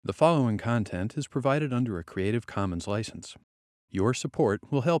The following content is provided under a Creative Commons license. Your support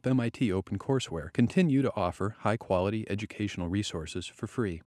will help MIT OpenCourseware continue to offer high-quality educational resources for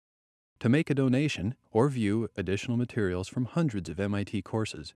free. To make a donation or view additional materials from hundreds of MIT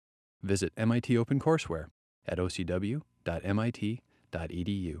courses, visit MIT OpenCourseware at ocw.mit.edu.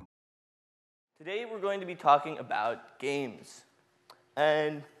 Today we're going to be talking about games.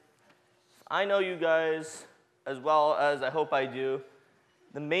 And I know you guys, as well as I hope I do,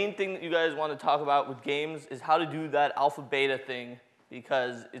 the main thing that you guys want to talk about with games is how to do that alpha-beta thing,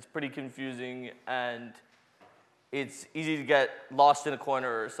 because it's pretty confusing and it's easy to get lost in a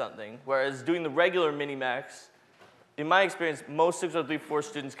corner or something. Whereas doing the regular Minimax, in my experience, most 6034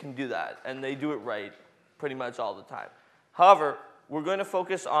 students can do that, and they do it right pretty much all the time. However, we're going to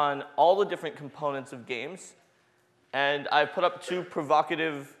focus on all the different components of games, and I put up two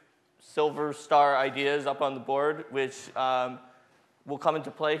provocative silver star ideas up on the board, which will come into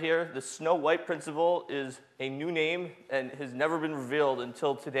play here. The Snow White principle is a new name and has never been revealed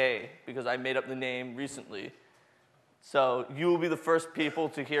until today because I made up the name recently. So you will be the first people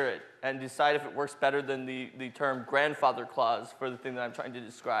to hear it and decide if it works better than the term grandfather clause for the thing that I'm trying to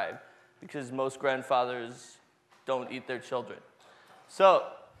describe, because most grandfathers don't eat their children. So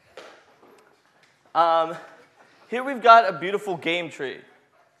here we've got a beautiful game tree.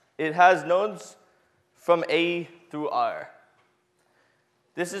 It has nodes from A through R.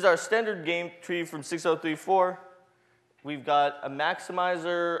 This is our standard game tree from 6034. We've got a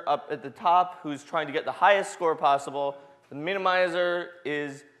maximizer up at the top who's trying to get the highest score possible. The minimizer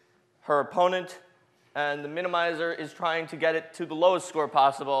is her opponent, and the minimizer is trying to get it to the lowest score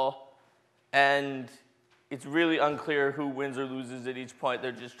possible. And it's really unclear who wins or loses at each point.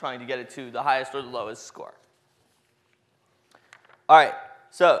 They're just trying to get it to the highest or the lowest score. All right,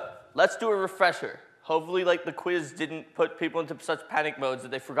 so let's do a refresher. Hopefully, like, the quiz didn't put people into such panic modes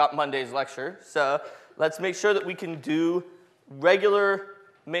that they forgot Monday's lecture. So let's make sure that we can do regular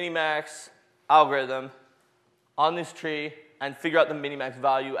Minimax algorithm on this tree and figure out the Minimax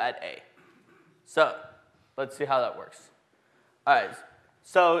value at A. So let's see how that works. All right.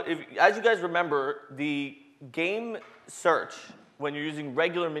 So as you guys remember, the game search, when you're using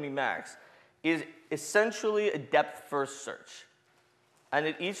regular Minimax, is essentially a depth-first search. And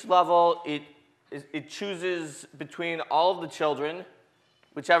at each level, it chooses between all of the children,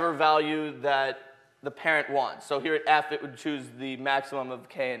 whichever value that the parent wants. So here at F, it would choose the maximum of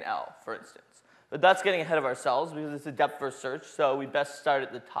K and L, for instance. But that's getting ahead of ourselves because it's a depth-first search, so we best start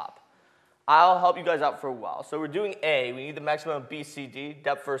at the top. I'll help you guys out for a while. So we're doing A. We need the maximum of B, C, D,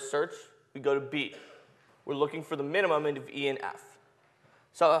 depth-first search. We go to B. We're looking for the minimum of E and F.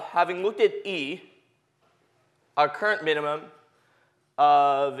 So having looked at E, our current minimum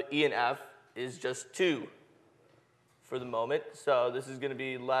of E and F is just 2 for the moment. So this is going to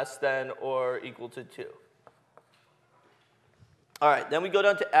be less than or equal to 2. All right, then we go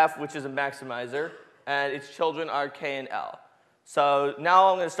down to F, which is a maximizer, and its children are K and L. So now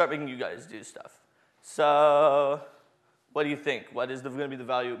I'm going to start making you guys do stuff. So what do you think? What is going to be the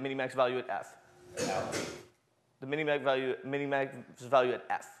value, Minimax value at F? L. The Minimax value at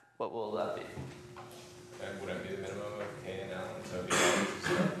F. What will that be? Would it be the minimum of K and L?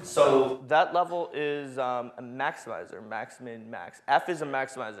 So that level is a maximizer, max, min, max. F is a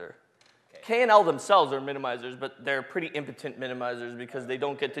maximizer. K and L themselves are minimizers, but they're pretty impotent minimizers because they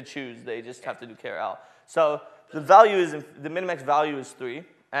don't get to choose. They just have to do K or L. So the Minimax value is 3,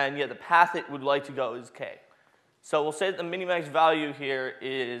 and yet the path it would like to go is K. So we'll say that the Minimax value here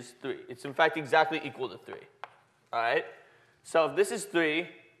is 3. It's in fact exactly equal to 3. All right? So if this is 3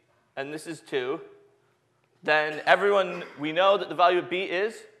 and this is 2, then we know that the value of B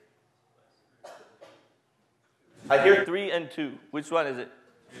is? I hear 3 and 2. Which one is it?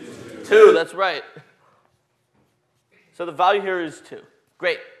 2, that's right. So the value here is 2.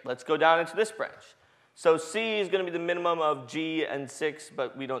 Great, let's go down into this branch. So C is going to be the minimum of G and 6,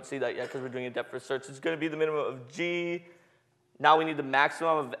 but we don't see that yet because we're doing a depth-first search. It's going to be the minimum of G. Now we need the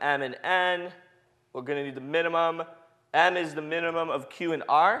maximum of M and N. We're going to need the minimum. M is the minimum of Q and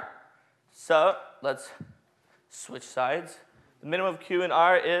R. So let's switch sides. The minimum of Q and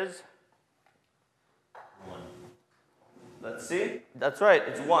R is? 1. Let's see. That's right,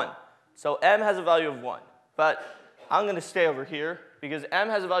 it's 1. So M has a value of 1. But I'm going to stay over here because M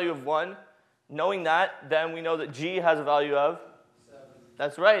has a value of 1. Knowing that, then we know that G has a value of? 7.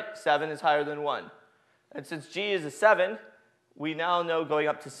 That's right, 7 is higher than 1. And since G is a 7, we now know going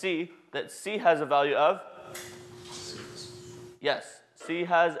up to C that C has a value of? 6. Yes, C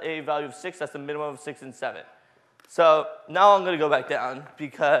has a value of 6. That's the minimum of 6 and 7. So now I'm going to go back down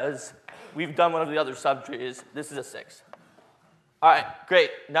because we've done one of the other subtrees. This is a 6. All right,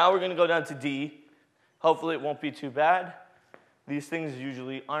 great. Now we're going to go down to D. Hopefully it won't be too bad. These things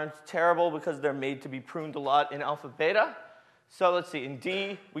usually aren't terrible because they're made to be pruned a lot in alpha beta. So let's see, in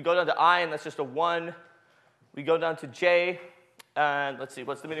D, we go down to I, and that's just a 1. We go down to J, and let's see,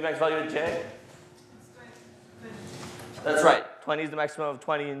 what's the minimax value of J? That's right, 20 is the maximum of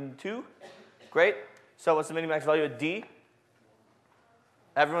 20 and 2. Great. So what's the minimax value of D?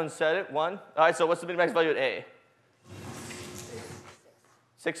 Everyone said it, 1. All right, so what's the minimax value at A?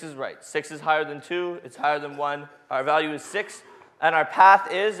 6 is right. 6 is higher than 2. It's higher than 1. Our value is 6. And our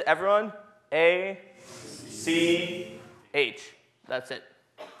path is, everyone, A, C, H. That's it.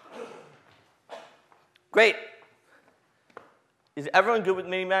 Great. Is everyone good with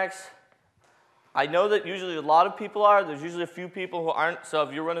Minimax? I know that usually a lot of people are. There's usually a few people who aren't. So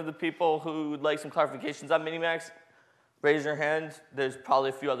if you're one of the people who would like some clarifications on Minimax, raise your hand. There's probably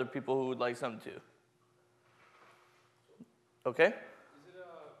a few other people who would like some too. Okay?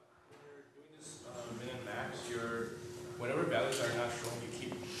 Whatever values are not shown, you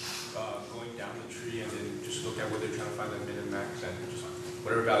keep going down the tree and then just look at where they're trying to find the min and max, and just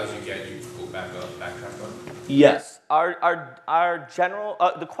whatever values you get, you go back up, backtrack up. Yes. Our general,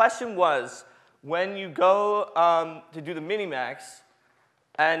 the question was, when you go to do the minimax,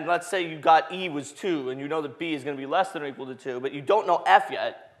 and let's say you got E was 2, and you know that B is going to be less than or equal to 2, but you don't know F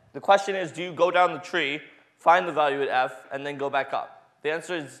yet, the question is, do you go down the tree, find the value at F, and then go back up? The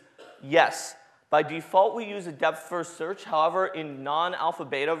answer is yes. By default, we use a depth-first search. However, in non-alpha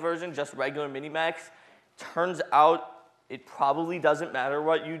beta version, just regular Minimax, turns out it probably doesn't matter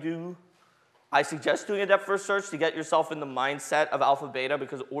what you do. I suggest doing a depth-first search to get yourself in the mindset of alpha beta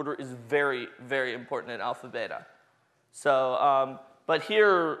because order is very, very important in alpha beta. So, but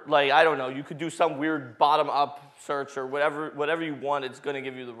here, like, I don't know, you could do some weird bottom-up search or whatever you want, it's going to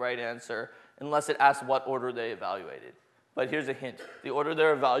give you the right answer unless it asks what order they evaluated. But here's a hint. The order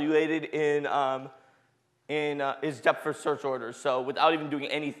they're evaluated in is depth-first search order. So without even doing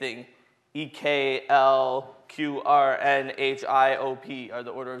anything, E, K, L, Q, R, N, H, I, O, P are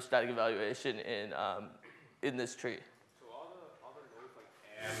the order of static evaluation in this tree. So all the nodes like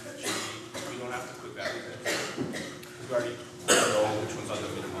M, G, you don't have to put values in. We already know which ones are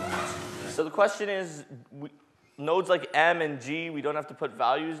the minimum maximum. So the question is, nodes like M and G, we don't have to put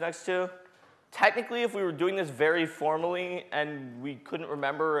values next to. Technically, if we were doing this very formally and we couldn't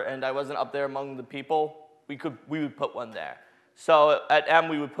remember and I wasn't up there among the people, we would put 1 there. So at M,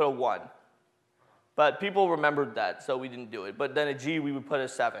 we would put a 1. But people remembered that, so we didn't do it. But then at G, we would put a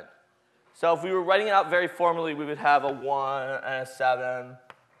 7. So if we were writing it out very formally, we would have a 1 and a 7.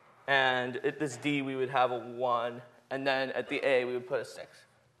 And at this D, we would have a 1. And then at the A, we would put a 6.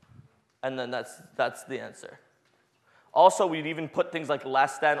 And then that's the answer. Also, we'd even put things like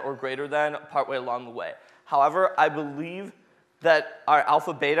less than or greater than partway along the way. However, I believe that our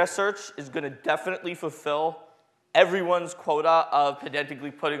alpha beta search is going to definitely fulfill everyone's quota of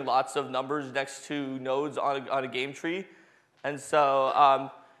pedantically putting lots of numbers next to nodes on a game tree. And so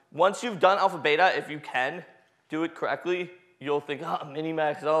once you've done alpha beta, if you can do it correctly, you'll think, oh,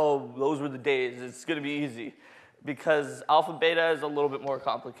 Minimax, oh, those were the days. It's going to be easy. Because alpha beta is a little bit more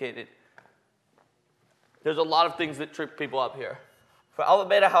complicated. There's a lot of things that trip people up here. For alpha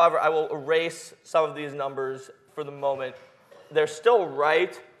beta, however, I will erase some of these numbers for the moment. They're still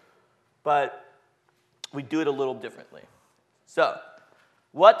right, but we do it a little differently. So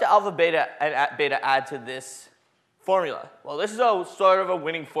what do alpha beta and beta add to this formula? Well, this is sort of a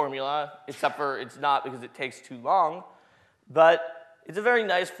winning formula, except for it's not because it takes too long. But it's a very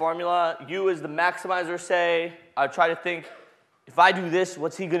nice formula. You as the maximizer say, I try to think, if I do this,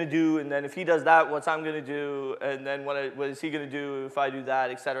 what's he going to do? And then if he does that, what's I'm going to do? And then what is he going to do if I do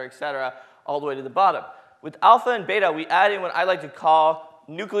that, et cetera, all the way to the bottom. With alpha and beta, we add in what I like to call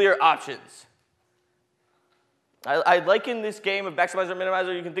nuclear options. I liken this game of maximizer and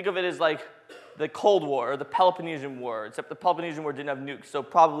minimizer, you can think of it as like the Cold War or the Peloponnesian War, except the Peloponnesian War didn't have nukes, so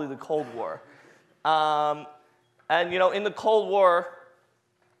probably the Cold War. And you know, in the Cold War,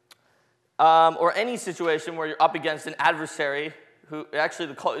 or any situation where you're up against an adversary who,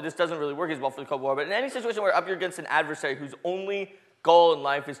 actually this doesn't really work as well for the Cold War, but in any situation where you're up against an adversary whose only goal in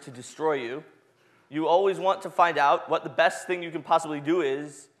life is to destroy you, you always want to find out what the best thing you can possibly do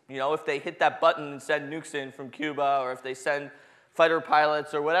is, you know, if they hit that button and send nukes in from Cuba, or if they send fighter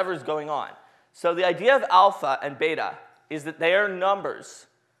pilots, or whatever's going on. So the idea of alpha and beta is that they are numbers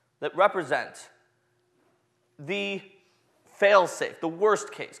that represent the fail-safe, the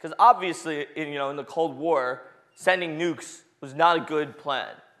worst case. Because obviously, in the Cold War, sending nukes was not a good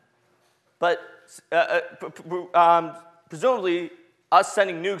plan. But presumably, us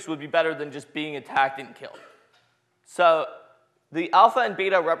sending nukes would be better than just being attacked and killed. So the alpha and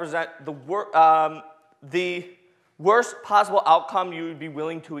beta represent the worst possible outcome you would be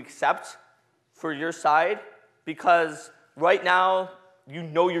willing to accept for your side, because right now you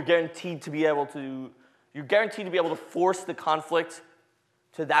know you're guaranteed to be able to force the conflict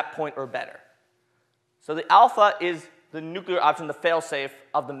to that point or better. So the alpha is the nuclear option, the fail-safe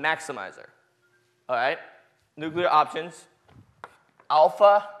of the maximizer. All right? Nuclear options.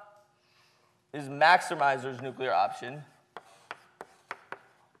 Alpha is maximizer's nuclear option.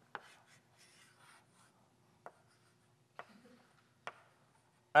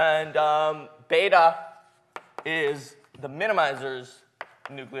 And beta is the minimizer's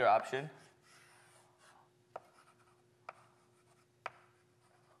nuclear option.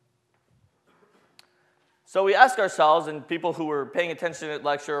 So we ask ourselves, and people who were paying attention at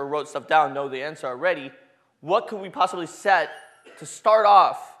lecture or wrote stuff down know the answer already, what could we possibly set to start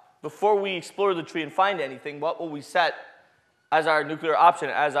off before we explore the tree and find anything? What will we set as our nuclear option,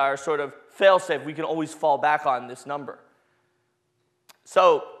 as our sort of fail-safe? We can always fall back on this number.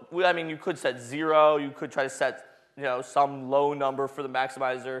 So, I mean, you could set 0. You could try to set, some low number for the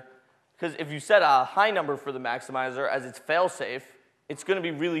maximizer. Because if you set a high number for the maximizer as its fail-safe, it's going to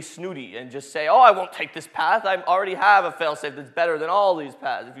be really snooty and just say, oh, I won't take this path. I already have a fail-safe that's better than all these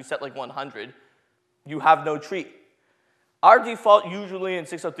paths. If you set like 100, you have no tree. Our default usually in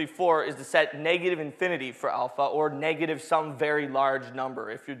 6034 is to set negative infinity for alpha, or negative some very large number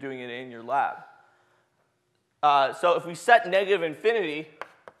if you're doing it in your lab. So if we set negative infinity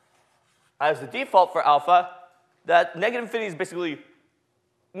as the default for alpha, that negative infinity is basically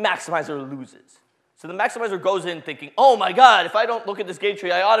maximizer loses. So the maximizer goes in thinking, oh my god, if I don't look at this gate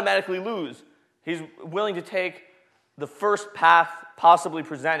tree, I automatically lose. He's willing to take the first path possibly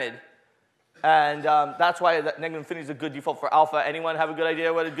presented. And that's why that negative infinity is a good default for alpha. Anyone have a good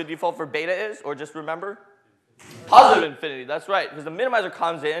idea what a good default for beta is? Or just remember? Positive infinity, that's right. Because the minimizer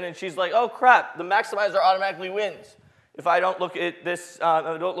comes in and she's like, oh crap, the maximizer automatically wins if I don't look at this,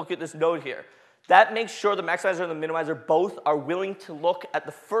 node here. That makes sure the maximizer and the minimizer both are willing to look at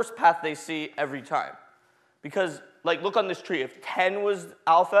the first path they see every time. Because, look on this tree. If 10 was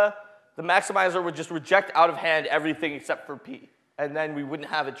alpha, the maximizer would just reject out of hand everything except for P. And then we wouldn't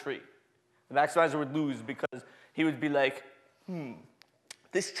have a tree. The maximizer would lose because he would be like,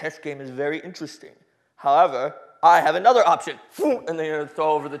 this chess game is very interesting. However, I have another option. And then you're going to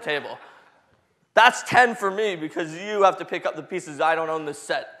throw over the table. That's 10 for me because you have to pick up the pieces. I don't own this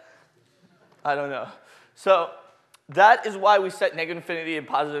set. I don't know. So that is why we set negative infinity and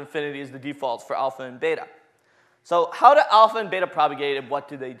positive infinity as the defaults for alpha and beta. So how do alpha and beta propagate, and what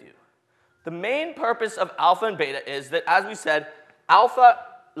do they do? The main purpose of alpha and beta is that, as we said, alpha,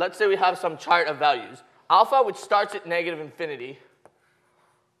 let's say we have some chart of values. Alpha, which starts at negative infinity,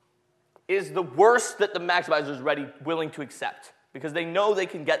 is the worst that the maximizer is willing to accept, because they know they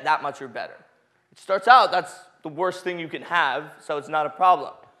can get that much or better. It starts out, that's the worst thing you can have, so it's not a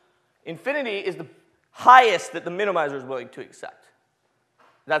problem. Infinity is the highest that the minimizer is willing to accept.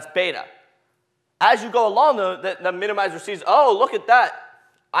 That's beta. As you go along, the minimizer sees, oh, look at that.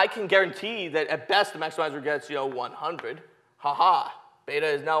 I can guarantee that at best the maximizer gets, 100. Haha, beta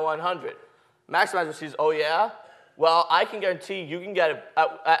is now 100. Maximizer sees, oh yeah? Well, I can guarantee you can get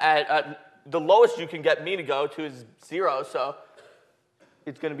the lowest you can get me to go to is 0, so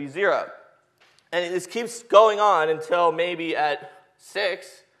it's going to be 0. And this keeps going on until maybe at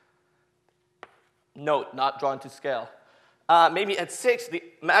 6. Note, not drawn to scale. Maybe at 6, the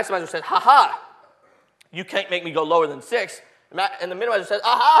maximizer says, haha, you can't make me go lower than 6. And the minimizer says,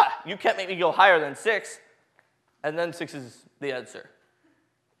 aha, you can't make me go higher than 6. And then 6 is the answer.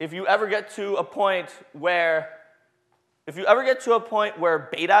 If you ever get to a point where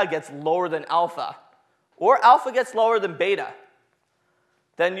beta gets lower than alpha, or alpha gets lower than beta,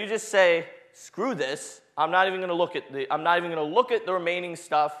 then you just say, screw this. I'm not even going to look at the remaining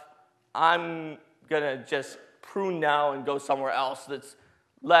stuff. I'm going to just prune now and go somewhere else that's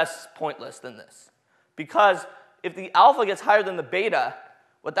less pointless than this. Because if the alpha gets higher than the beta,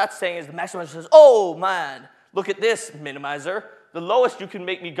 what that's saying is the maximizer says, oh man, look at this minimizer. The lowest you can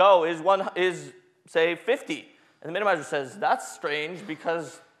make me go is say 50. And the minimizer says, that's strange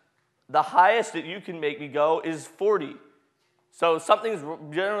because the highest that you can make me go is 40. So something's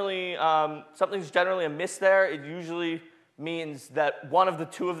generally amiss there. It usually means that one of the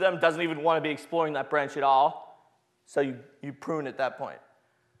two of them doesn't even want to be exploring that branch at all. So you prune at that point.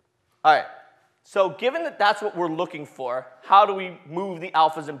 All right. So given that that's what we're looking for, how do we move the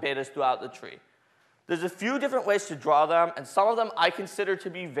alphas and betas throughout the tree? There's a few different ways to draw them, and some of them I consider to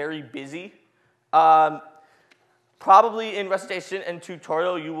be very busy. Probably in recitation and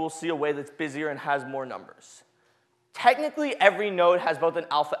tutorial, you will see a way that's busier and has more numbers. Technically, every node has both an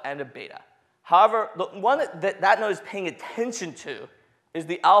alpha and a beta. However, the one that node is paying attention to is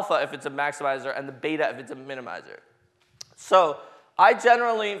the alpha if it's a maximizer and the beta if it's a minimizer. So I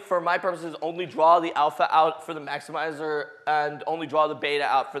generally, for my purposes, only draw the alpha out for the maximizer and only draw the beta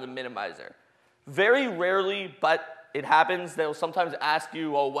out for the minimizer. Very rarely, but it happens, they'll sometimes ask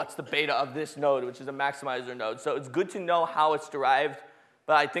you, oh, what's the beta of this node, which is a maximizer node. So it's good to know how it's derived,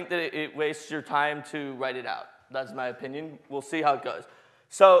 but I think that it wastes your time to write it out. That's my opinion. We'll see how it goes.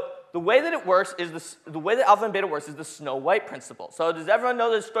 So the way that it works is the way that alpha and beta works is the Snow White principle. So does everyone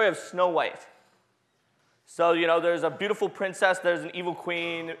know the story of Snow White? So, you know, there's a beautiful princess, there's an evil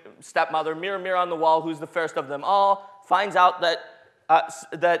queen, stepmother, mirror, mirror on the wall, who's the fairest of them all, finds out that,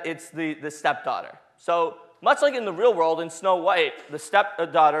 that it's the stepdaughter. So much like in the real world, in Snow White, the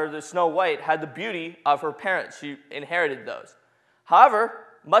stepdaughter, the Snow White, had the beauty of her parents. She inherited those. However,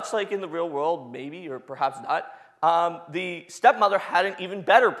 much like in the real world, maybe, or perhaps not, the stepmother had an even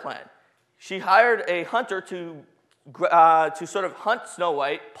better plan. She hired a hunter to sort of hunt Snow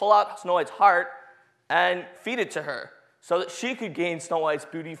White, pull out Snow White's heart, and feed it to her so that she could gain Snow White's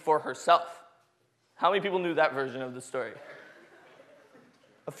beauty for herself. How many people knew that version of the story?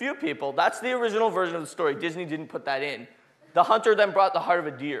 A few people. That's the original version of the story. Disney didn't put that in. The hunter then brought the heart of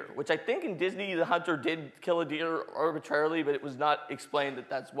a deer, which I think in Disney the hunter did kill a deer arbitrarily, but it was not explained that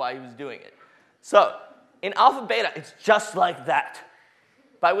that's why he was doing it. So in alpha beta, it's just like that.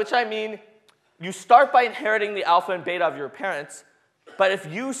 By which I mean, you start by inheriting the alpha and beta of your parents, but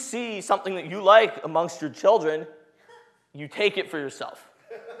if you see something that you like amongst your children, you take it for yourself.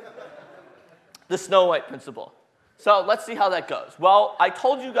 The Snow White principle. So let's see how that goes. Well, I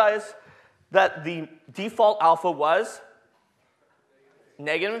told you guys that the default alpha was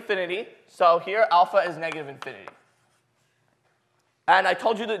negative infinity. So here, alpha is negative infinity. And I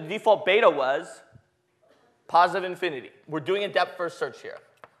told you that the default beta was positive infinity. We're doing a depth first search here.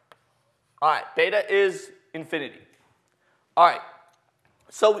 All right, beta is infinity. All right,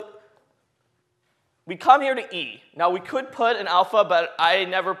 so we come here to E. Now we could put an alpha, but I've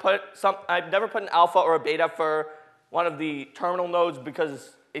never put an alpha or a beta for one of the terminal nodes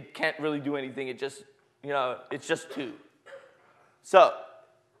because it can't really do anything. It just, it's just 2. So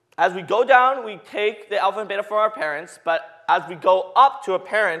as we go down, we take the alpha and beta for our parents, but as we go up to a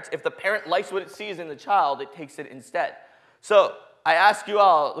parent, if the parent likes what it sees in the child, it takes it instead. So I ask you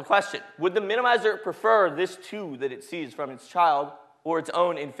all the question, would the minimizer prefer this 2 that it sees from its child or its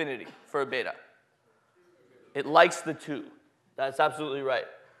own infinity for a beta? It likes the 2. That's absolutely right.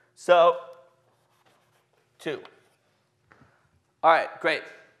 So 2. All right, great.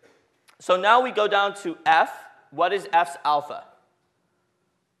 So now we go down to F. What is F's alpha?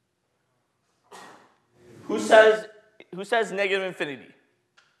 Who says negative infinity?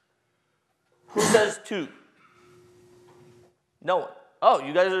 Who says 2? No one. Oh,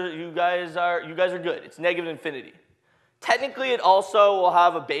 you guys are good. It's negative infinity. Technically, it also will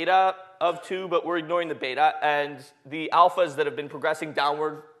have a beta of 2, but we're ignoring the beta, and the alphas that have been progressing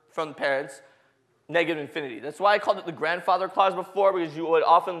downward from the parents, negative infinity. That's why I called it the grandfather clause before, because you would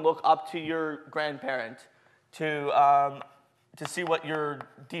often look up to your grandparent to see what your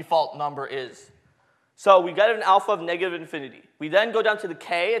default number is. So we got an alpha of negative infinity. We then go down to the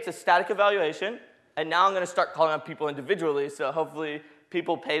K. It's a static evaluation. And now I'm going to start calling out people individually, so hopefully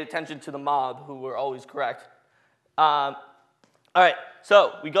people paid attention to the mob, who were always correct. All right,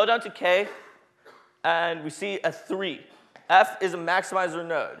 so we go down to K, and we see a 3. F is a maximizer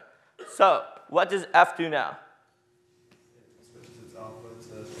node. So what does F do now? It switches its alpha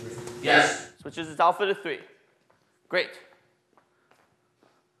to 3. Yes, switches its alpha to 3. Great.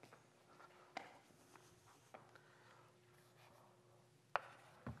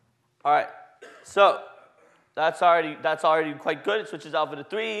 All right. So that's already quite good. It switches alpha to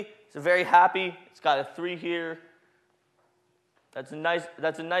 3. It's very happy. It's got a 3 here. That's a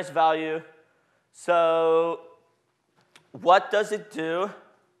nice value. So what does it do?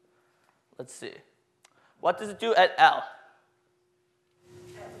 Let's see. What does it do at L?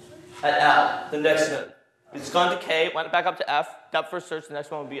 At L, the next node. It's gone to K, went back up to F, depth first search, the next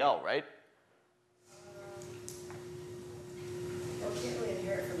one would be L, right?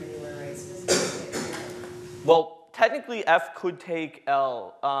 Well, technically, F could take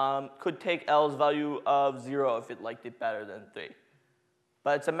L. Could take L's value of 0 if it liked it better than 3.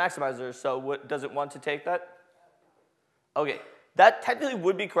 But it's a maximizer, so does it want to take that? Okay, that technically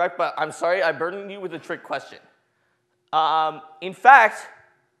would be correct, but I'm sorry, I burdened you with a trick question. In fact,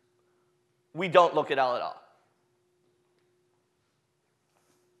 we don't look at L at all.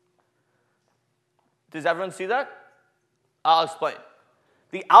 Does everyone see that? I'll explain.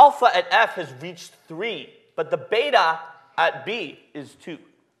 The alpha at F has reached 3. but the beta at B is 2.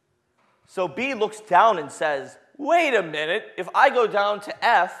 So B looks down and says, wait a minute, if I go down to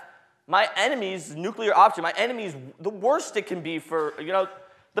F, my enemy's nuclear option, my enemy's, the worst it can be for,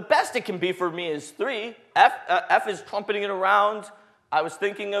 the best it can be for me is 3. F is trumpeting it around. I was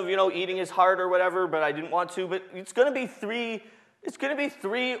thinking of, eating his heart or whatever, but I didn't want to. But it's going to be 3. It's going to be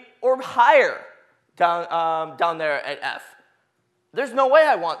 3 or higher down there at F. There's no way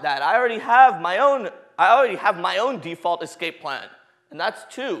I want that. I already have my own default escape plan, and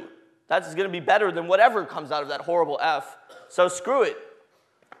that's 2. That's going to be better than whatever comes out of that horrible F. So screw it.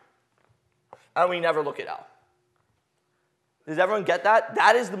 And we never look at L. Does everyone get that?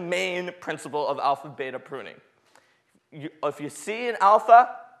 That is the main principle of alpha-beta pruning. If you see an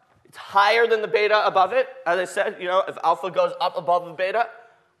alpha, it's higher than the beta above it. As I said, if alpha goes up above the beta,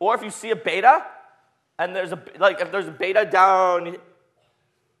 or if you see a beta, and if there's a beta down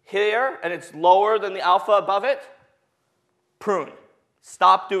here, and it's lower than the alpha above it, prune.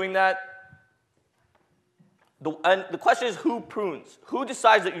 Stop doing that. And the question is, who prunes? Who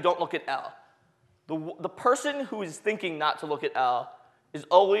decides that you don't look at L? The person who is thinking not to look at L is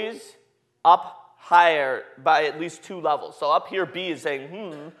always up higher by at least 2 levels. So up here, B is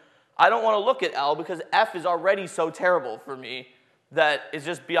saying, I don't want to look at L because F is already so terrible for me that it's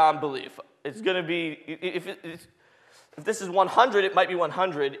just beyond belief. It's going to be, if this is 100, it might be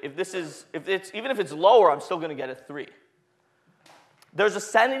 100. Even if it's lower, I'm still going to get a 3. There's a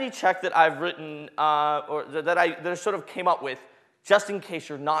sanity check that I've written, or that I sort of came up with, just in case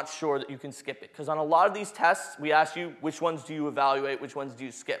you're not sure that you can skip it. Because on a lot of these tests, we ask you, which ones do you evaluate, which ones do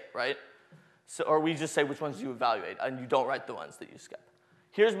you skip, right? So, or we just say, which ones do you evaluate, and you don't write the ones that you skip.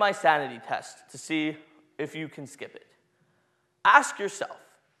 Here's my sanity test to see if you can skip it. Ask yourself,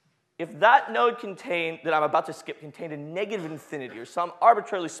 if that node that I'm about to skip contained a negative infinity, or some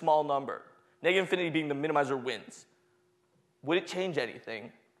arbitrarily small number, negative infinity being the minimizer wins, would it change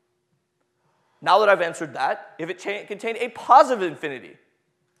anything? Now that I've answered that, if it contained a positive infinity,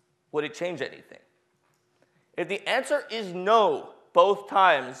 would it change anything? If the answer is no both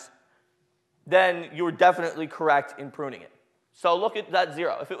times, then you're definitely correct in pruning it. So look at that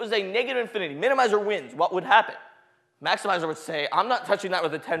 0. If it was a negative infinity, minimizer wins, what would happen? Maximizer would say, I'm not touching that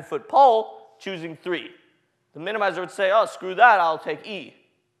with a 10-foot pole, choosing 3. The minimizer would say, oh, screw that, I'll take E.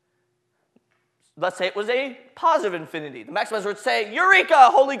 Let's say it was a positive infinity. The maximizer would say, Eureka,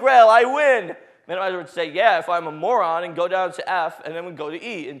 holy grail, I win. Minimizer would say, yeah, if I'm a moron, and go down to F, and then we'd go to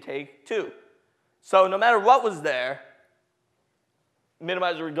E and take 2. So no matter what was there,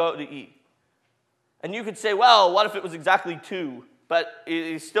 minimizer would go to E. And you could say, well, what if it was exactly 2? But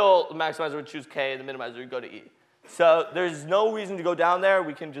the maximizer would choose K, and the minimizer would go to E. So there's no reason to go down there.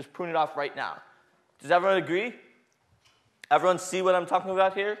 We can just prune it off right now. Does everyone agree? Everyone see what I'm talking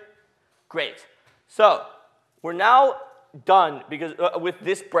about here? Great. So we're now done with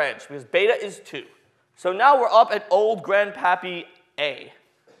this branch, because beta is 2. So now we're up at old grandpappy A,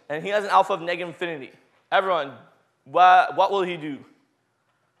 and he has an alpha of negative infinity. Everyone, what will he do?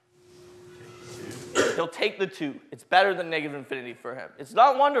 He'll take the 2. It's better than negative infinity for him. It's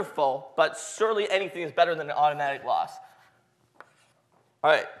not wonderful, but surely anything is better than an automatic loss.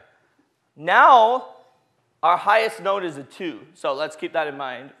 All right. Now, our highest node is a 2, so let's keep that in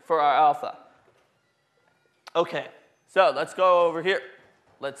mind for our alpha. Okay, so let's go over here.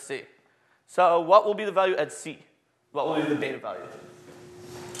 Let's see. So what will be the value at C? What will be the beta value?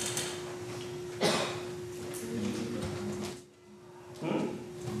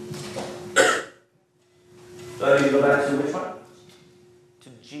 So I need to go back to which one? To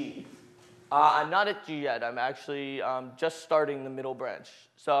G. I'm not at G yet. I'm actually just starting the middle branch.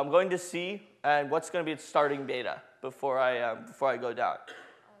 So I'm going to C, and what's going to be its starting beta before I go down?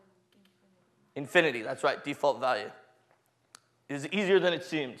 Infinity, that's right, default value. It is easier than it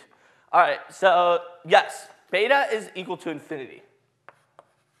seemed. All right, so yes, beta is equal to infinity.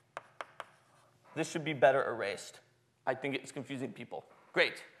 This should be better erased. I think it's confusing people.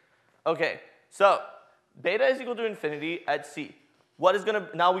 Great. Okay, so beta is equal to infinity at C. What is going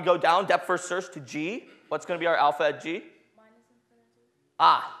to, now we go down, depth first search to G. What's going to be our alpha at G? Minus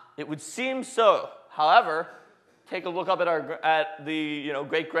infinity. It would seem so. However, take a look up at the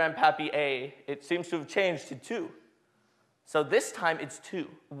great grandpappy A. It seems to have changed to 2. So this time it's 2.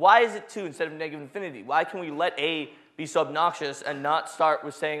 Why is it 2 instead of negative infinity? Why can we let A be so obnoxious and not start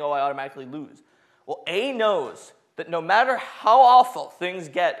with saying, oh, I automatically lose? Well, A knows that no matter how awful things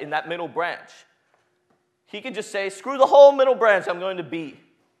get in that middle branch, he could just say, screw the whole middle branch, I'm going to B.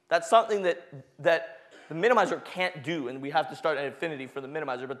 That's something that the minimizer can't do, and we have to start at infinity for the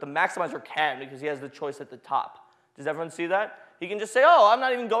minimizer, but the maximizer can because he has the choice at the top. Does everyone see that? He can just say, oh, I'm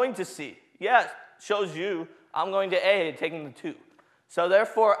not even going to C. Yes, shows you I'm going to A and taking the 2. So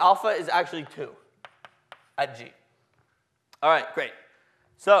therefore, alpha is actually 2 at G. All right, great.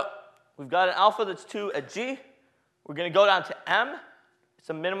 So we've got an alpha that's 2 at G. We're going to go down to M. It's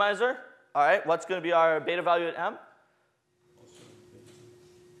a minimizer. All right, what's going to be our beta value at M?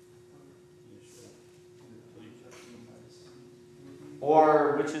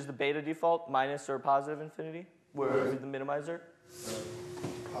 Or which is the beta default, minus or positive infinity? Where is the minimizer?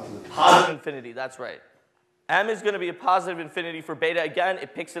 Positive infinity, that's right. M is going to be a positive infinity for beta. Again,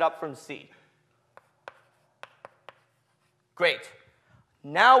 it picks it up from C. Great.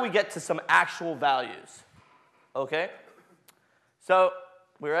 Now we get to some actual values. Okay? So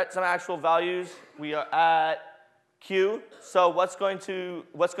we're at some actual values. We are at Q. So what's going to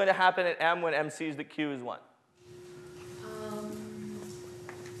happen at M when M sees that Q is 1?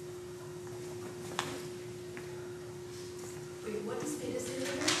 Wait, what does beta say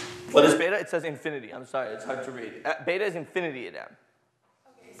later? What is beta? It says infinity. I'm sorry, it's hard to read. Beta is infinity at M.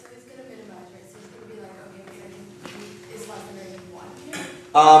 Okay, so it's going to minimize, right? So it's going to be like, okay, because is less than or equal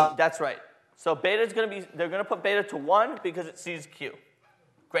to 1 here? That's right. So beta is going to be, they're going to put beta to 1 because it sees Q.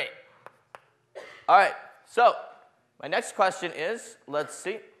 Great. All right, so my next question is, let's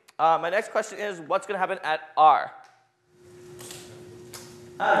see. My next question is, what's going to happen at R?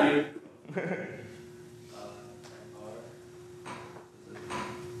 How do you?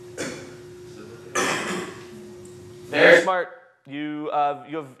 Very smart.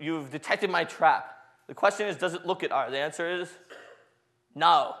 You've detected my trap. The question is, does it look at R? The answer is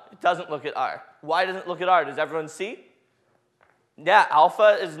no, it doesn't look at R. Why doesn't it look at R? Does everyone see? Yeah,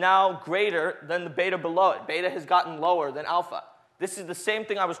 alpha is now greater than the beta below it. Beta has gotten lower than alpha. This is the same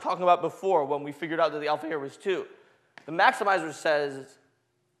thing I was talking about before when we figured out that the alpha here was 2. The maximizer says,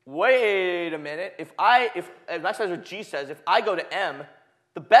 wait a minute, if maximizer G says, if I go to M,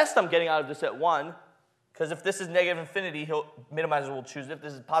 the best I'm getting out of this at 1, because if this is negative infinity, minimizer will choose it. If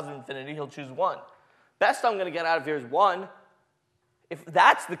this is positive infinity, he'll choose 1. Best I'm going to get out of here is 1. If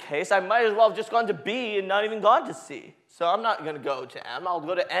that's the case, I might as well have just gone to B and not even gone to C. So I'm not going to go to M. I'll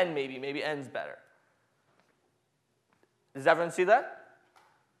go to N maybe. Maybe N's better. Does everyone see that?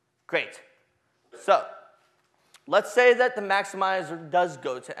 Great. So let's say that the maximizer does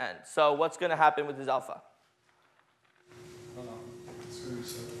go to N. So what's going to happen with his alpha?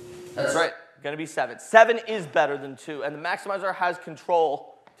 That's right. Going to be 7. 7 is better than 2, and the maximizer has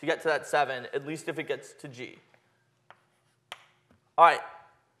control to get to that 7, at least if it gets to G. All right.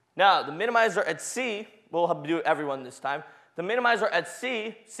 Now, the minimizer at C, we'll have to do everyone this time. The minimizer at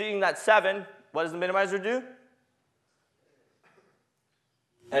C, seeing that 7, what does the minimizer do?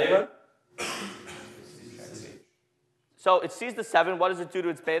 Anyone? So it sees the 7. What does it do to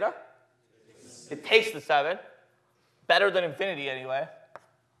its beta? It takes the 7. Better than infinity anyway.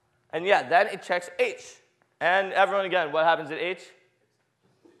 And yeah, then it checks H. And everyone again, what happens at H?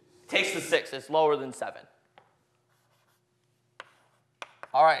 It takes the 6. It's lower than 7.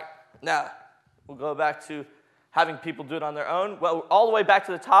 All right. Now, we'll go back to having people do it on their own. Well, all the way back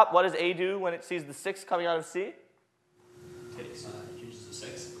to the top, what does A do when it sees the 6 coming out of C? Changes the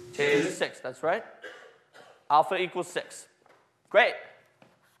 6. Changes to 6, that's right. Alpha equals 6. Great.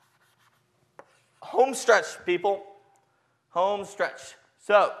 Home stretch, people. Home stretch.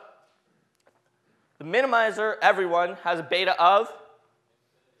 So, the minimizer, everyone, has a beta of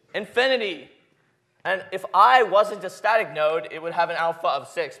infinity. And if I wasn't a static node, it would have an alpha of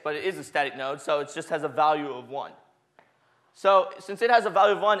 6, but it is a static node, so it just has a value of 1. So since it has a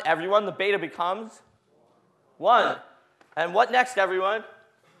value of 1, everyone, the beta becomes 1. And what next, everyone?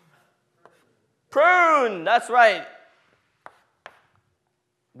 Prune, that's right.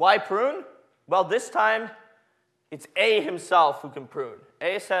 Why prune? Well, this time, it's A himself who can prune.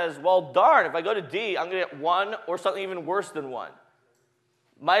 A says, well, darn, if I go to D, I'm going to get 1 or something even worse than 1.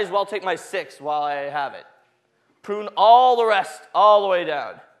 Might as well take my 6 while I have it. Prune all the rest, all the way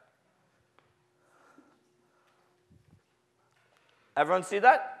down. Everyone see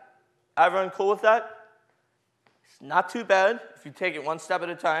that? Everyone cool with that? It's not too bad if you take it one step at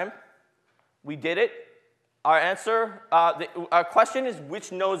a time. We did it. Our answer, our question is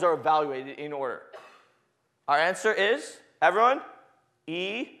which nodes are evaluated in order. Our answer is, everyone,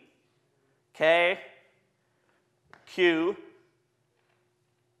 E, K, Q,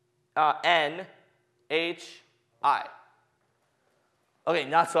 N, H, I. Okay,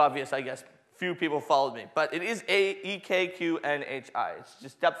 not so obvious, I guess. Few people followed me. But it is A, E, K, Q, N, H, I. It's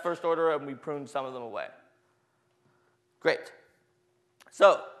just step first order, and we pruned some of them away. Great.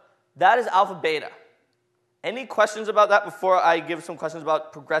 So that is alpha beta. Any questions about that before I give some questions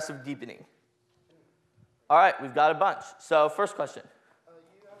about progressive deepening? All right, we've got a bunch. So first question. You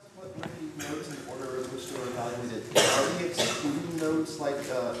asked what many nodes in order Are we excluding nodes like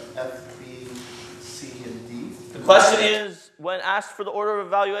F, B, C, and D? The question is, when asked for the order of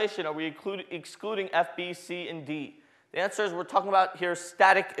evaluation, are we excluding F, B, C, and D? The answer is we're talking about here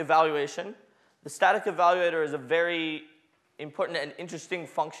static evaluation. The static evaluator is a very important and interesting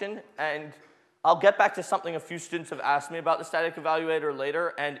function, and I'll get back to something a few students have asked me about the static evaluator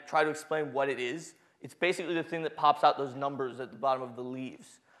later and try to explain what it is. It's basically the thing that pops out those numbers at the bottom of the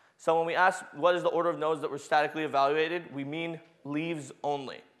leaves. So when we ask what is the order of nodes that were statically evaluated, we mean leaves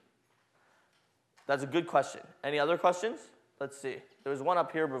only. That's a good question. Any other questions? Let's see. There was one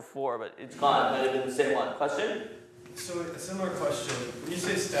up here before, but it's gone. It might have been the same one. Question? So a similar question. When you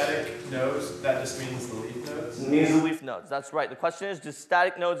say static nodes, that just means the leaf nodes? It means the leaf nodes. That's right. The question is, does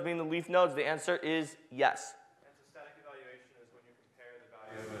static nodes mean the leaf nodes? The answer is yes. And so static evaluation is when you compare the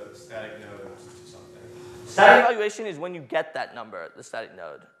value of a static node to something. Static evaluation is when you get that number, the static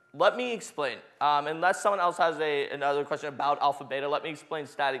node. Let me explain. Unless someone else has another question about alpha beta, let me explain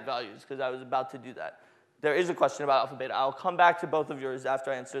static values, because I was about to do that. There is a question about alpha beta. I'll come back to both of yours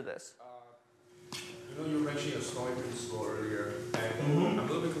after I answer this. You were mentioning a slowing principle earlier, and I'm a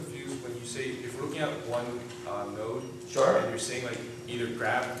little bit confused when you say, if we're looking at one node, Sure. and you're saying like either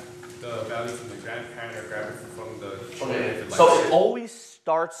grab the value from the grandparent or grab it from the children. Okay. So it always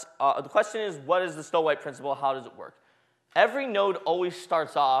starts, the question is, what is the Snow-White principle? How does it work? Every node always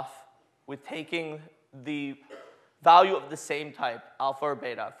starts off with taking the value of the same type, alpha or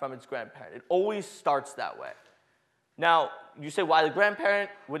beta, from its grandparent. It always starts that way. Now, you say, why the grandparent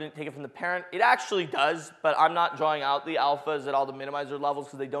wouldn't take it from the parent? It actually does, but I'm not drawing out the alphas at all the minimizer levels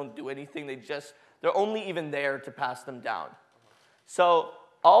because they don't do anything. They're only even there to pass them down. So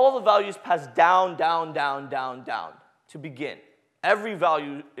all the values pass down, down, down, down, down to begin. Every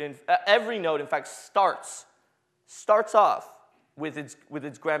node, in fact, starts off with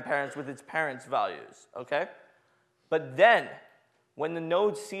its grandparents, with its parents' values, okay? But then, when the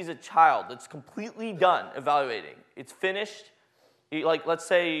node sees a child that's completely done evaluating, it's finished, like let's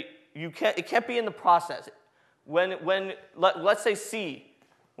say it can't be in the process. Let's say C,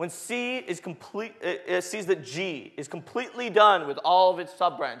 when C is complete, it sees that G is completely done with all of its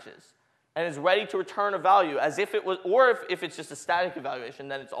subbranches and is ready to return a value as if it was, or if it's just a static evaluation,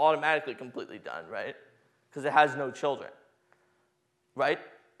 then it's automatically completely done, right? Because it has no children, right?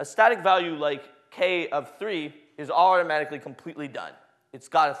 A static value like K of 3 is automatically completely done. It's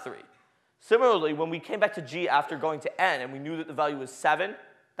got a 3. Similarly, when we came back to G after going to N and we knew that the value was 7,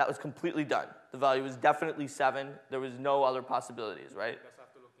 that was completely done. The value was definitely 7. There was no other possibilities, right? That's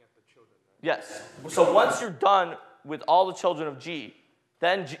after looking at the children, right? Yes. So once you're done with all the children of G,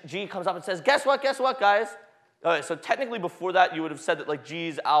 then G comes up and says, guess what, guys? All right, so technically before that, you would have said that like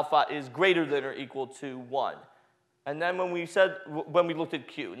G's alpha is greater than or equal to 1. And then when we looked at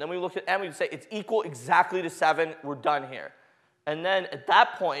Q, and then we looked at M, we'd say it's equal exactly to 7, we're done here. And then at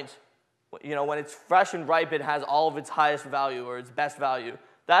that point, when it's fresh and ripe, it has all of its highest value or its best value.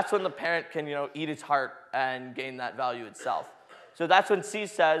 That's when the parent can, eat its heart and gain that value itself. So that's when C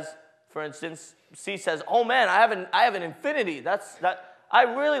says, for instance, C says, oh man, I have an infinity. I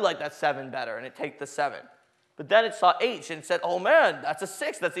really like that 7 better, and it takes the 7. But then it saw H and it said, oh man, that's a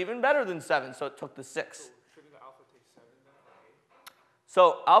 6. That's even better than 7. So it took the 6. Shouldn't the alpha take 7 then, or 8?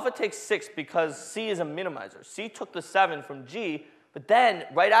 So alpha takes 6 because C is a minimizer. C took the 7 from G, but then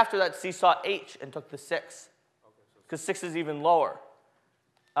right after that, C saw H and took the 6. Because 6 is even lower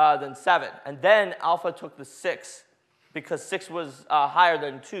than 7. And then alpha took the 6 because 6 was higher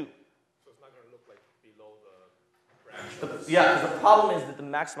than 2. So it's not going to look like below the branch. Yeah, because the problem is that the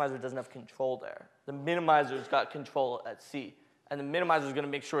maximizer doesn't have control there. The minimizer's got control at C. And the minimizer is going to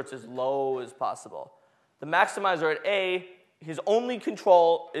make sure it's as low as possible. The maximizer at A, his only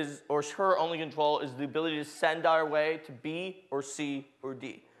control is, or her only control is the ability to send our way to B or C or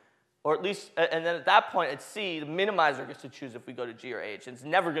D. Or at least, and then at that point at C, the minimizer gets to choose if we go to G or H. And it's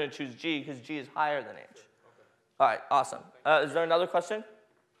never going to choose G because G is higher than H. Okay. All right, awesome. Is there another question?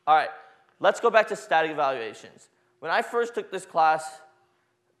 All right, let's go back to static evaluations. When I first took this class,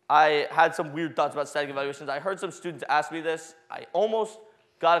 I had some weird thoughts about static evaluations. I heard some students ask me this. I almost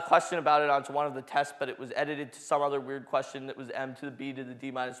got a question about it onto one of the tests, but it was edited to some other weird question that was M to the B to the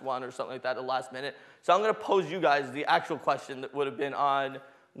D minus 1 or something like that at the last minute. So I'm going to pose you guys the actual question that would have been on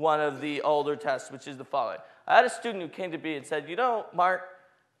one of the older tests, which is the following. I had a student who came to me and said, Mark,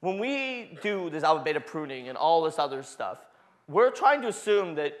 when we do this alpha beta pruning and all this other stuff, we're trying to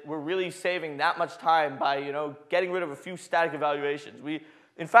assume that we're really saving that much time by, getting rid of a few static evaluations.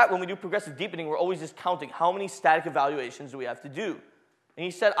 In fact, when we do progressive deepening, we're always just counting how many static evaluations do we have to do. And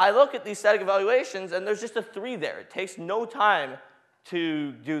he said, I look at these static evaluations, and there's just a 3 there. It takes no time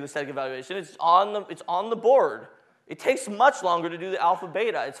to do the static evaluation. It's on the board. It takes much longer to do the alpha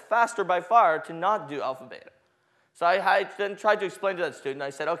beta. It's faster by far to not do alpha beta. So I then tried to explain to that student. I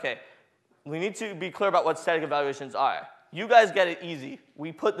said, okay, we need to be clear about what static evaluations are. You guys get it easy.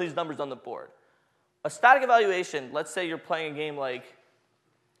 We put these numbers on the board. A static evaluation, let's say you're playing a game like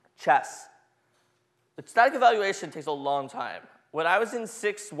chess. The static evaluation takes a long time. When I was in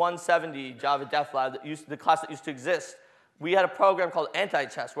 6.170 Java Def Lab, the class that used to exist, we had a program called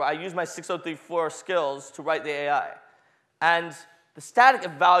anti-chess where I used my 6034 skills to write the AI. And the static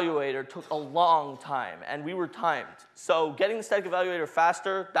evaluator took a long time, and we were timed. So getting the static evaluator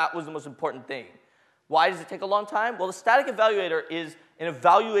faster, that was the most important thing. Why does it take a long time? Well, the static evaluator is an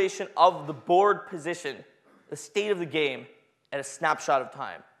evaluation of the board position, the state of the game, at a snapshot of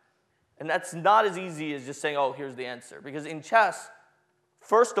time. And that's not as easy as just saying, oh, here's the answer. Because in chess,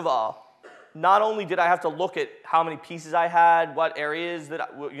 first of all, not only did I have to look at how many pieces I had, what areas that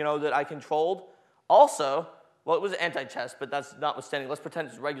I controlled, also, well, it was anti-chess, but that's notwithstanding. Let's pretend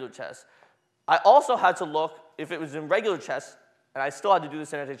it's regular chess. I also had to look, if it was in regular chess, and I still had to do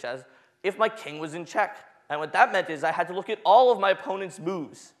this in anti-chess, if my king was in check. And what that meant is I had to look at all of my opponent's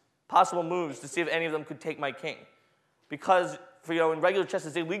moves, possible moves, to see if any of them could take my king. Because in regular chess,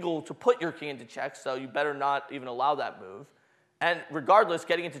 it's illegal to put your king into check, so you better not even allow that move. And regardless,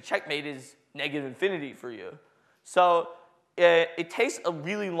 getting into checkmate is negative infinity for you. So it takes a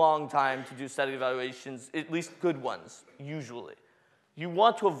really long time to do static evaluations, at least good ones, usually. You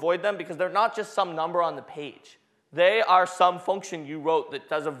want to avoid them because they're not just some number on the page. They are some function you wrote that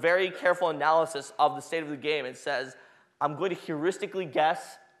does a very careful analysis of the state of the game and says, I'm going to heuristically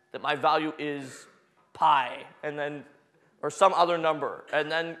guess that my value is pi, and then, or some other number,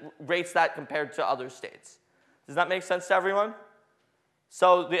 and then rates that compared to other states. Does that make sense to everyone?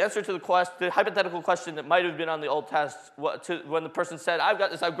 So the answer to the hypothetical question that might have been on the old test, when the person said, I've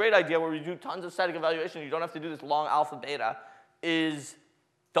got this great idea where we do tons of static evaluation, you don't have to do this long alpha beta, is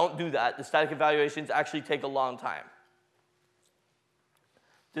don't do that. The static evaluations actually take a long time.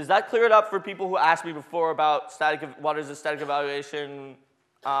 Does that clear it up for people who asked me before about what is a static evaluation?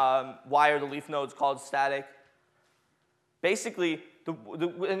 Why are the leaf nodes called static? Basically,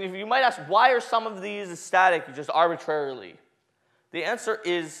 and if you might ask, why are some of these static just arbitrarily? The answer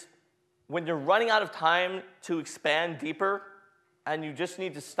is when you're running out of time to expand deeper and you just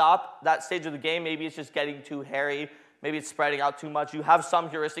need to stop that stage of the game, maybe it's just getting too hairy, maybe it's spreading out too much, you have some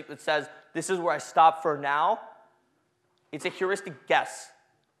heuristic that says, this is where I stop for now. It's a heuristic guess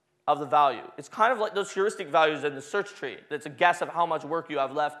of the value. It's kind of like those heuristic values in the search tree. That's a guess of how much work you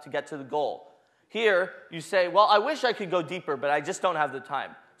have left to get to the goal. Here, you say, well, I wish I could go deeper, but I just don't have the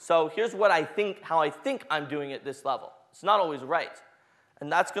time. So here's what how I think I'm doing at this level. It's not always right.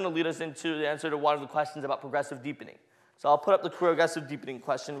 And that's going to lead us into the answer to one of the questions about progressive deepening. So I'll put up the progressive deepening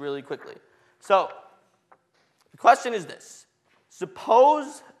question really quickly. So the question is this.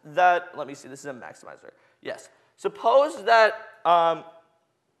 Suppose that, let me see, this is a maximizer. Yes. Suppose that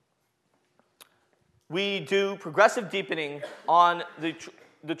we do progressive deepening on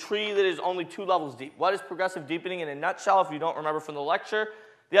the tree that is only 2 levels deep. What is progressive deepening in a nutshell, if you don't remember from the lecture?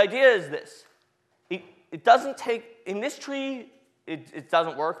 The idea is this. It doesn't take, in this tree, it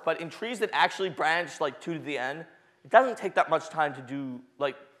doesn't work, but in trees that actually branch like 2 to the n, it doesn't take that much time to do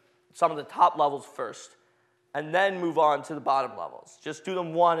like some of the top levels first, and then move on to the bottom levels. Just do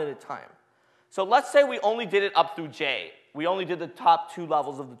them one at a time. So let's say we only did it up through j. We only did the top 2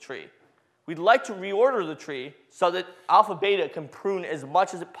 levels of the tree. We'd like to reorder the tree so that alpha beta can prune as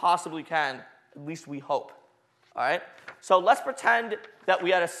much as it possibly can, at least we hope. All right? So let's pretend that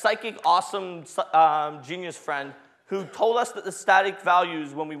we had a psychic, awesome genius friend who told us that the static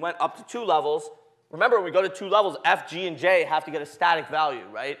values when we went up to 2 levels, remember when we go to 2 levels, F, G, and J have to get a static value,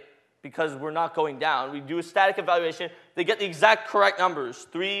 right? Because we're not going down. We do a static evaluation. They get the exact correct numbers,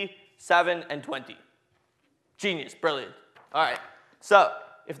 3, 7, and 20. Genius, brilliant. All right, so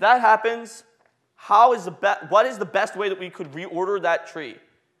if that happens, what is the best way that we could reorder that tree?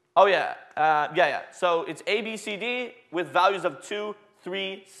 Oh, yeah. So it's A, B, C, D with values of 2,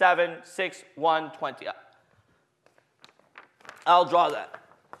 3, 7, 6, 1, 20. I'll draw that.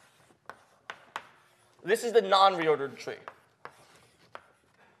 This is the non-reordered tree.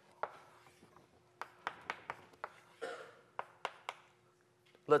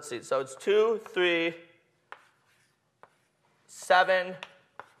 Let's see. So it's 2, 3, 7,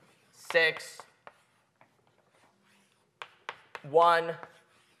 6, 1,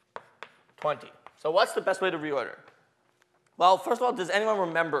 20. So what's the best way to reorder? Well, first of all, does anyone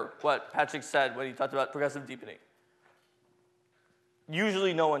remember what Patrick said when he talked about progressive deepening?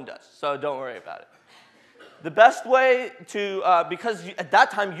 Usually no one does, so don't worry about it. The best way to, because at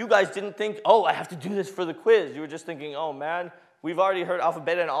that time you guys didn't think, oh, I have to do this for the quiz. You were just thinking, oh man, we've already heard alpha,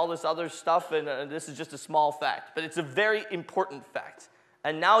 beta, and all this other stuff, and this is just a small fact. But it's a very important fact.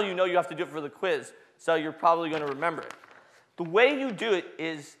 And now you know you have to do it for the quiz, so you're probably going to remember it. The way you do it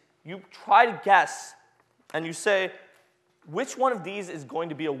is you try to guess, and you say, which one of these is going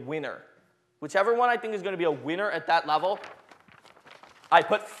to be a winner? Whichever one I think is going to be a winner at that level, I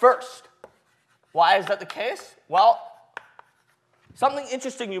put first. Why is that the case? Well, something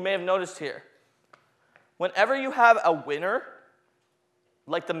interesting you may have noticed here. Whenever you have a winner,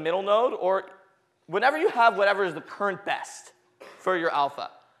 like the middle node, or whenever you have whatever is the current best for your alpha,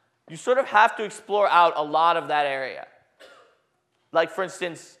 you sort of have to explore out a lot of that area. Like, for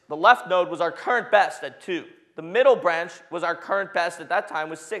instance, the left node was our current best at 2. The middle branch was our current best at that time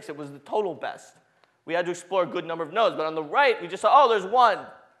was 6. It was the total best. We had to explore a good number of nodes. But on the right, we just saw, oh, there's 1.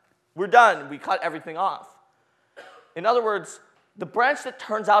 We're done. We cut everything off. In other words, the branch that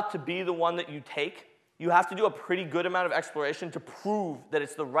turns out to be the one that you take, you have to do a pretty good amount of exploration to prove that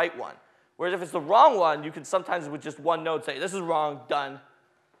it's the right one. Whereas if it's the wrong one, you can sometimes with just one node say, this is wrong, done.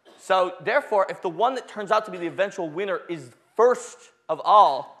 So therefore, if the one that turns out to be the eventual winner is first of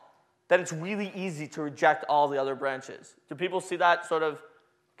all, then it's really easy to reject all the other branches. Do people see that sort of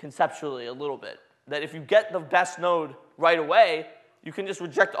conceptually a little bit? That if you get the best node right away, you can just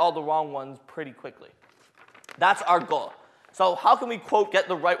reject all the wrong ones pretty quickly. That's our goal. So how can we, quote, get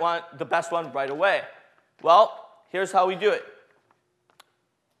the right one, the best one right away? Well, here's how we do it.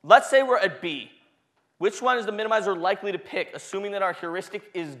 Let's say we're at B. Which one is the minimizer likely to pick, assuming that our heuristic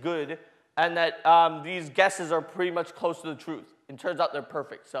is good and that these guesses are pretty much close to the truth? It turns out they're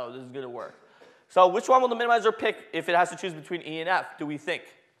perfect, so this is going to work. So which one will the minimizer pick if it has to choose between E and F, do we think?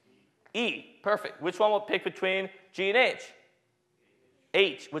 E, perfect. Which one will pick between G and H?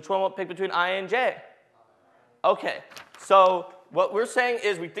 H. Which one will pick between I and J? Okay, so what we're saying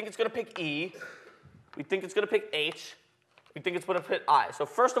is we think it's going to pick E, we think it's going to pick H, we think it's going to pick I. So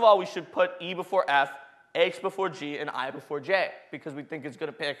first of all, we should put E before F, H before G, and I before J, because we think it's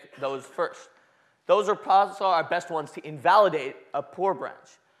going to pick those first. Those are also our best ones to invalidate a poor branch.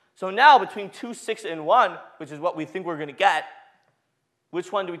 So now between 2, 6, and 1, which is what we think we're going to get,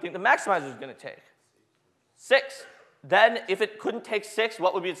 which one do we think the maximizer is going to take? 6. Then if it couldn't take 6,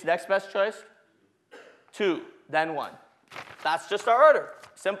 what would be its next best choice? 2, then 1. That's just our order.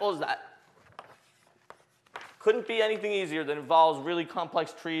 Simple as that. Couldn't be anything easier that involves really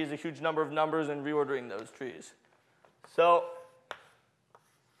complex trees, a huge number of numbers, and reordering those trees. So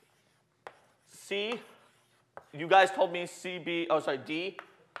C, you guys told me CB, oh sorry, D.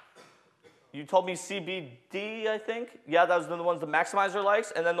 You told me CBD, I think. Yeah, that was the ones the maximizer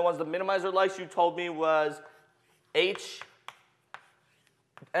likes. And then the ones the minimizer likes, you told me was H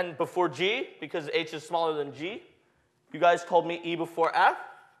and before G, because H is smaller than G. You guys told me E before F.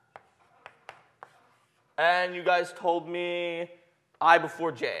 And you guys told me I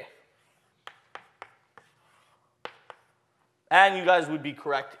before J. And you guys would be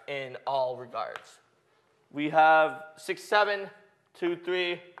correct in all regards. We have 6, 7, 2,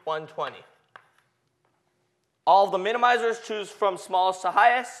 3, 1, 20. All of the minimizers choose from smallest to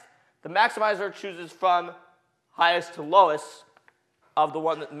highest. The maximizer chooses from highest to lowest of the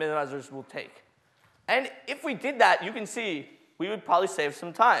one that the minimizers will take. And if we did that, you can see we would probably save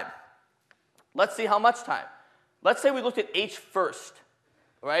some time. Let's see how much time. Let's say we looked at H first,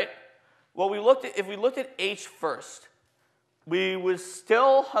 right? Well, if we looked at H first, we would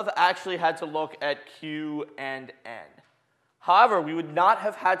still have actually had to look at Q and N. However, we would not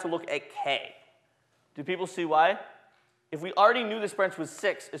have had to look at K. Do people see why? If we already knew this branch was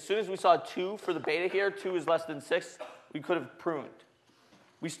 6, as soon as we saw 2 for the beta here, 2 is less than 6, we could have pruned.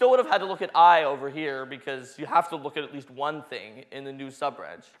 We still would have had to look at I over here because you have to look at least one thing in the new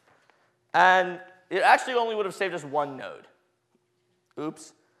subbranch. And it actually only would have saved us 1 node.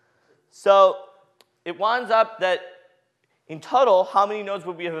 Oops. So it winds up that in total, how many nodes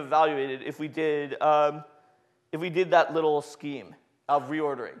would we have evaluated if we did that little scheme of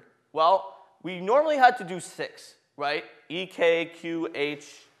reordering? Well, we normally had to do 6, right? E, K, Q,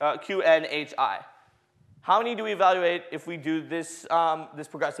 N, H, I. How many do we evaluate if we do this, this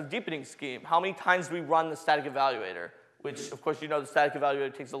progressive deepening scheme? How many times do we run the static evaluator? Which, of course, you know the static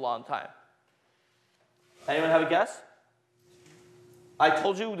evaluator takes a long time. Anyone have a guess? I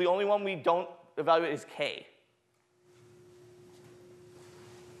told you the only one we don't evaluate is K.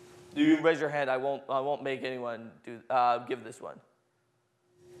 You can raise your hand. I won't make anyone give this one.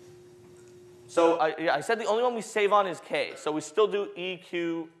 So I said the only one we save on is K. So we still do E,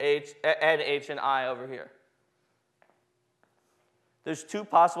 Q, H, N, H, and I over here. There's 2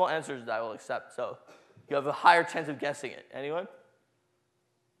 possible answers that I will accept. So you have a higher chance of guessing it. Anyone?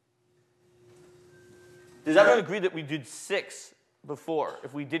 Does everyone agree that we did 6 before?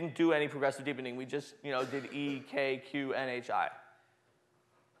 If we didn't do any progressive deepening, we just did E, K, Q, N, H, I.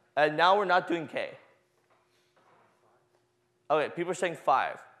 And now we're not doing K. Okay, people are saying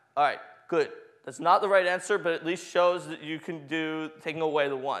 5. All right, good. That's not the right answer, but at least shows that you can do taking away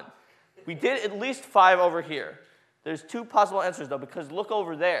the 1. We did at least 5 over here. There's 2 possible answers, though, because look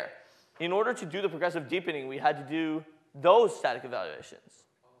over there. In order to do the progressive deepening, we had to do those static evaluations.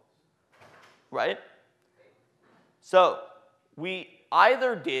 Right? So we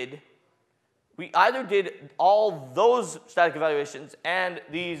either did all those static evaluations and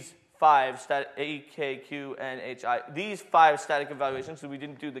these 5 A, K, Q, N, H, I. These 5 static evaluations, so we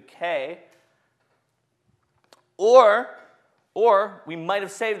didn't do the K. Or we might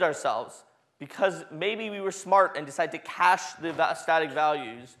have saved ourselves because maybe we were smart and decided to cache the static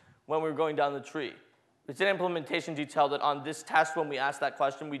values when we were going down the tree. It's an implementation detail that on this test when we asked that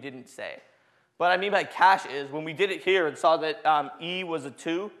question we didn't say. What I mean by cache is when we did it here and saw that E was a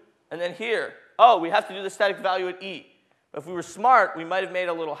 2, and then here, oh, we have to do the static value at E. If we were smart, we might have made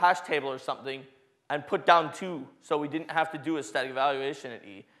a little hash table or something and put down 2 so we didn't have to do a static evaluation at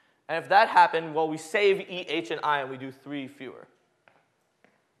E. And if that happened, well, we save E, H, and I, and we do 3 fewer.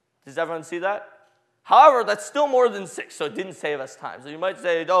 Does everyone see that? However, that's still more than 6, so it didn't save us time. So you might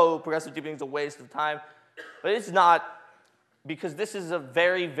say, oh, progressive deepening is a waste of time. But it's not, because this is a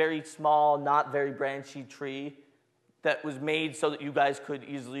very, very small, not very branchy tree that was made so that you guys could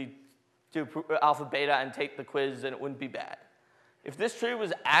easily do alpha, beta, and take the quiz, and it wouldn't be bad. If this tree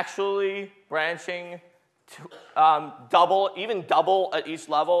was actually branching to, even double at each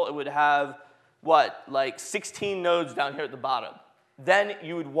level, it would have, what, like 16 nodes down here at the bottom. Then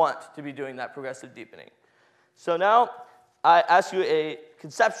you would want to be doing that progressive deepening. So now I ask you a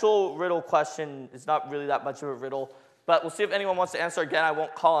conceptual riddle question. It's not really that much of a riddle, but we'll see if anyone wants to answer. Again, I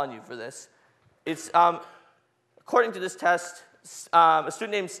won't call on you for this. It's, according to this test, a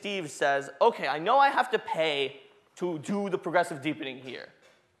student named Steve says, okay, I know I have to pay to do the progressive deepening here,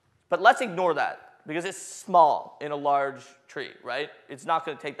 but let's ignore that because it's small in a large tree, right? It's not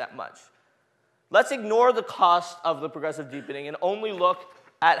going to take that much. Let's ignore the cost of the progressive deepening and only look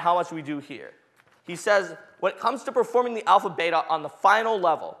at how much we do here. He says, when it comes to performing the alpha beta on the final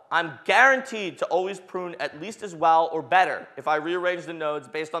level, I'm guaranteed to always prune at least as well or better if I rearrange the nodes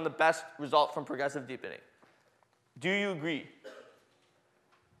based on the best result from progressive deepening. Do you agree?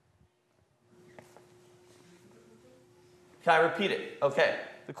 Can I repeat it? Okay.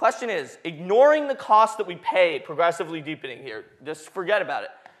 The question is, ignoring the cost that we pay progressively deepening here, just forget about it.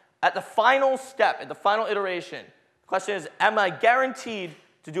 At the final step, at the final iteration, the question is, am I guaranteed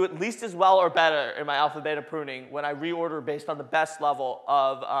to do at least as well or better in my alpha beta pruning when I reorder based on the best level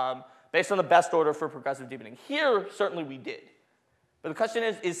of, based on the best order for progressive deepening? Here, certainly we did. But the question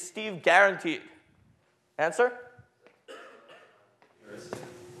is Steve guaranteed? Answer? Heuristic.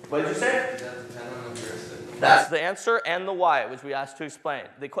 What did you say? Does that depend on the heuristic? That's the answer and the why, which we asked to explain.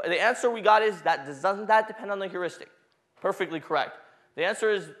 The answer we got is that doesn't that depend on the heuristic? Perfectly correct. The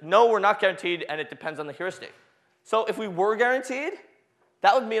answer is no, we're not guaranteed, and it depends on the heuristic. So if we were guaranteed,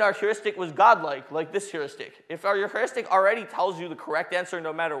 that would mean our heuristic was godlike, like this heuristic. If our heuristic already tells you the correct answer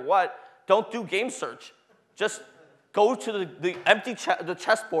no matter what, don't do game search. Just go to the empty the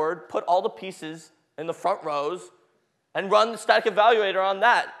chessboard, put all the pieces in the front rows, and run the static evaluator on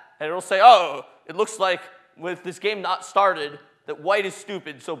that. And it'll say, oh, it looks like with this game not started, that white is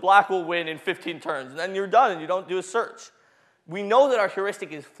stupid, so black will win in 15 turns. And then you're done, and you don't do a search. We know that our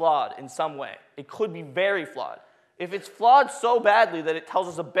heuristic is flawed in some way. It could be very flawed. If it's flawed so badly that it tells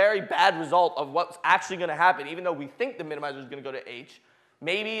us a very bad result of what's actually going to happen, even though we think the minimizer is going to go to H,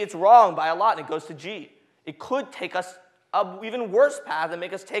 maybe it's wrong by a lot and it goes to G. It could take us an even worse path and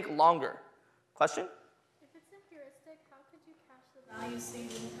make us take longer. Question? If it's a heuristic, how could you cache the values so you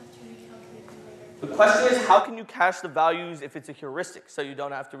didn't have to recalculate them later? The question is, how can you cache the values if it's a heuristic so you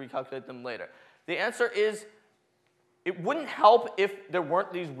don't have to recalculate them later? The answer is, it wouldn't help if there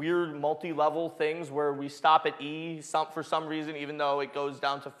weren't these weird multi-level things where we stop at E for some reason, even though it goes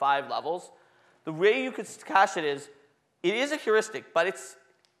down to 5 levels. The way you could cache it is a heuristic, but it's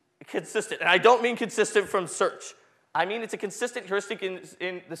consistent. And I don't mean consistent from search. I mean it's a consistent heuristic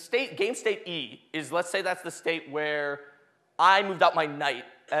in the state, game state E is, let's say that's the state where I moved out my knight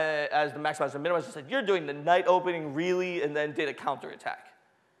as the maximizer. Minimizer said, you're doing the knight opening really, and then did a counterattack.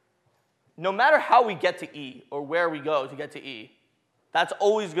 No matter how we get to E, or where we go to get to E, that's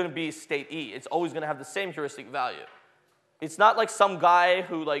always going to be state E. It's always going to have the same heuristic value. It's not like some guy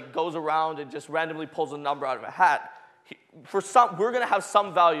who goes around and just randomly pulls a number out of a hat. we're going to have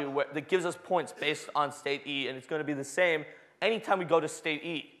some value that gives us points based on state E, and it's going to be the same anytime we go to state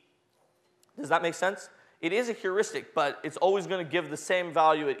E. Does that make sense? It is a heuristic, but it's always going to give the same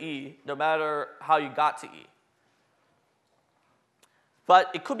value at E, no matter how you got to E.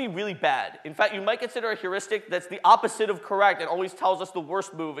 But it could be really bad. In fact, you might consider a heuristic that's the opposite of correct and always tells us the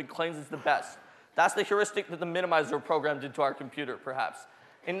worst move and claims it's the best. That's the heuristic that the minimizer programmed into our computer, perhaps.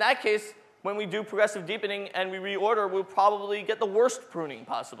 In that case, when we do progressive deepening and we reorder, we'll probably get the worst pruning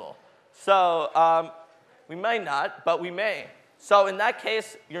possible. So we may not, but we may. So in that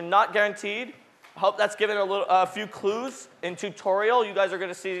case, you're not guaranteed. I hope that's given a few clues. In tutorial, you guys are going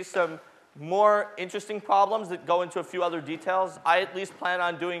to see some more interesting problems that go into a few other details. I at least plan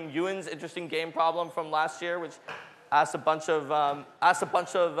on doing Ewan's interesting game problem from last year, which asked a bunch of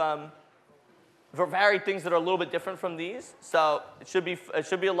varied things that are a little bit different from these. So it should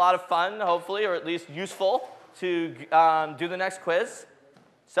be a lot of fun, hopefully, or at least useful to do the next quiz.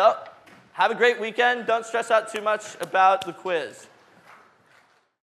 So have a great weekend. Don't stress out too much about the quiz.